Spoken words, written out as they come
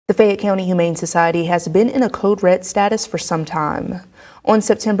The Fayette County Humane Society has been in a code red status for some time. On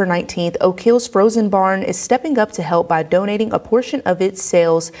September 19th, Oak Hill's Frozen Barn is stepping up to help by donating a portion of its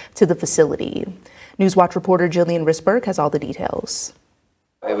sales to the facility. Newswatch reporter Jillian Risberg has all the details.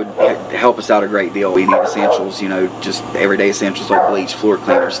 It would help us out a great deal. We need essentials, just everyday essentials like bleach, floor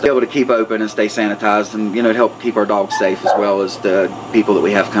cleaners, to be able to keep open and stay sanitized, and to help keep our dogs safe, as well as the people that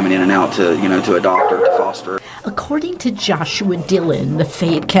we have coming in and out to to adopt or to foster. According to Joshua Dillon, the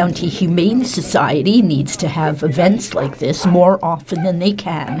Fayette County Humane Society needs to have events like this more often than they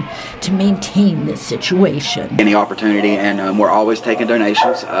can to maintain this situation. Any opportunity, and we're always taking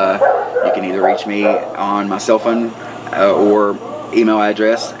donations. You can either reach me on my cell phone or email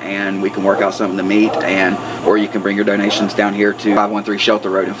address, and we can work out something to meet, or you can bring your donations down here to 513 Shelter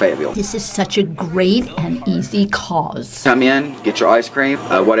Road in Fayetteville. This is such a great and easy cause. Come in, get your ice cream,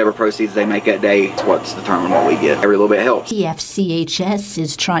 whatever proceeds they make that day is what's determined what we get. Every little bit helps. The FCHS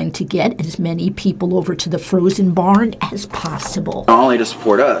is trying to get as many people over to the Frozen Barn as possible. Not only to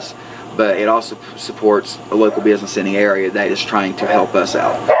support us, but it also supports a local business in the area that is trying to help us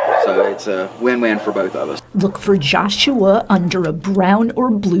out. So it's a win-win for both of us. Look for Joshua under a brown or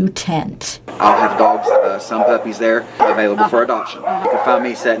blue tent. I'll have dogs, some puppies there, available for adoption. You can find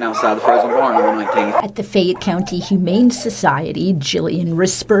me sitting outside the Frozen Barn on the 19th. At the Fayette County Humane Society, Jillian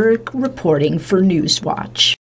Risberg reporting for Newswatch.